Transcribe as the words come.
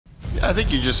Yeah, I think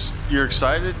you're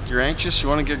excited, you're anxious, you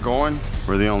want to get going.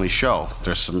 We're the only show.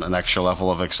 There's an extra level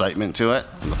of excitement to it.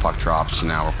 When the puck drops and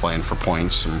now we're playing for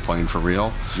points and playing for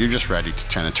real. You're just ready to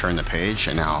kind of turn the page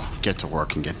and now get to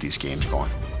work and get these games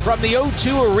going. From the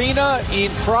O2 Arena in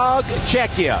Prague,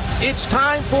 Czechia, it's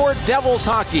time for Devils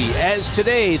hockey, as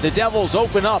today the Devils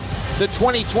open up the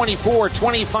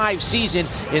 2024-25 season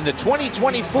in the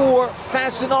 2024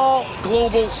 Fastenal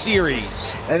Global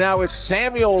Series. And now it's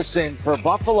Samuelsson for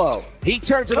Buffalo. He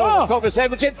turns it over to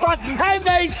Kovacevic in front, and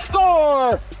they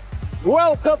score!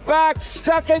 Welcome back,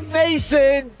 Stefan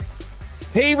Mason.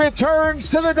 He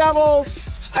returns to the Devils,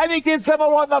 and he gives them a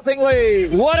 1-0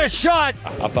 lead. What a shot!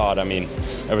 I thought,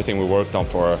 everything we worked on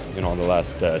for, the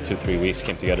last 2-3 weeks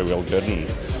came together real good, and,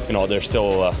 there's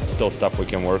still stuff we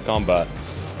can work on, but,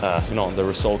 the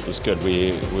result was good.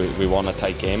 We won a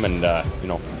tight game, and,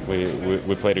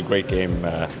 we played a great game,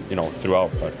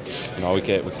 throughout, but, we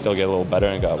can still get a little better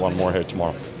and got one more here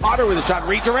tomorrow. Otter with a shot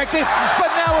redirected, but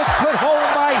now it's put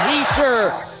home by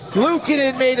Hischier.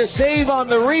 Luukkonen made a save on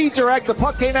the redirect. The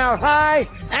puck came out high,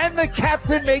 and the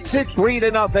captain makes it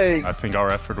 3-0. I think our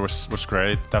effort was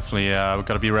great. Definitely, we've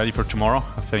got to be ready for tomorrow.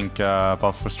 I think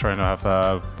Buff was trying to have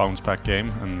a bounce-back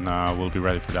game, and we'll be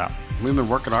ready for that. We've been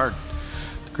working hard.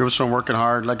 The group's been working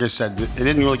hard. Like I said, it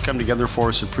didn't really come together for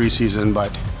us in preseason,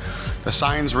 but the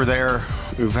signs were there.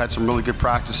 We've had some really good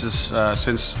practices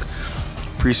since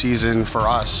preseason for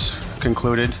us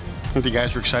concluded. I think the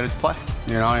guys were excited to play,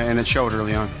 and it showed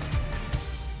early on.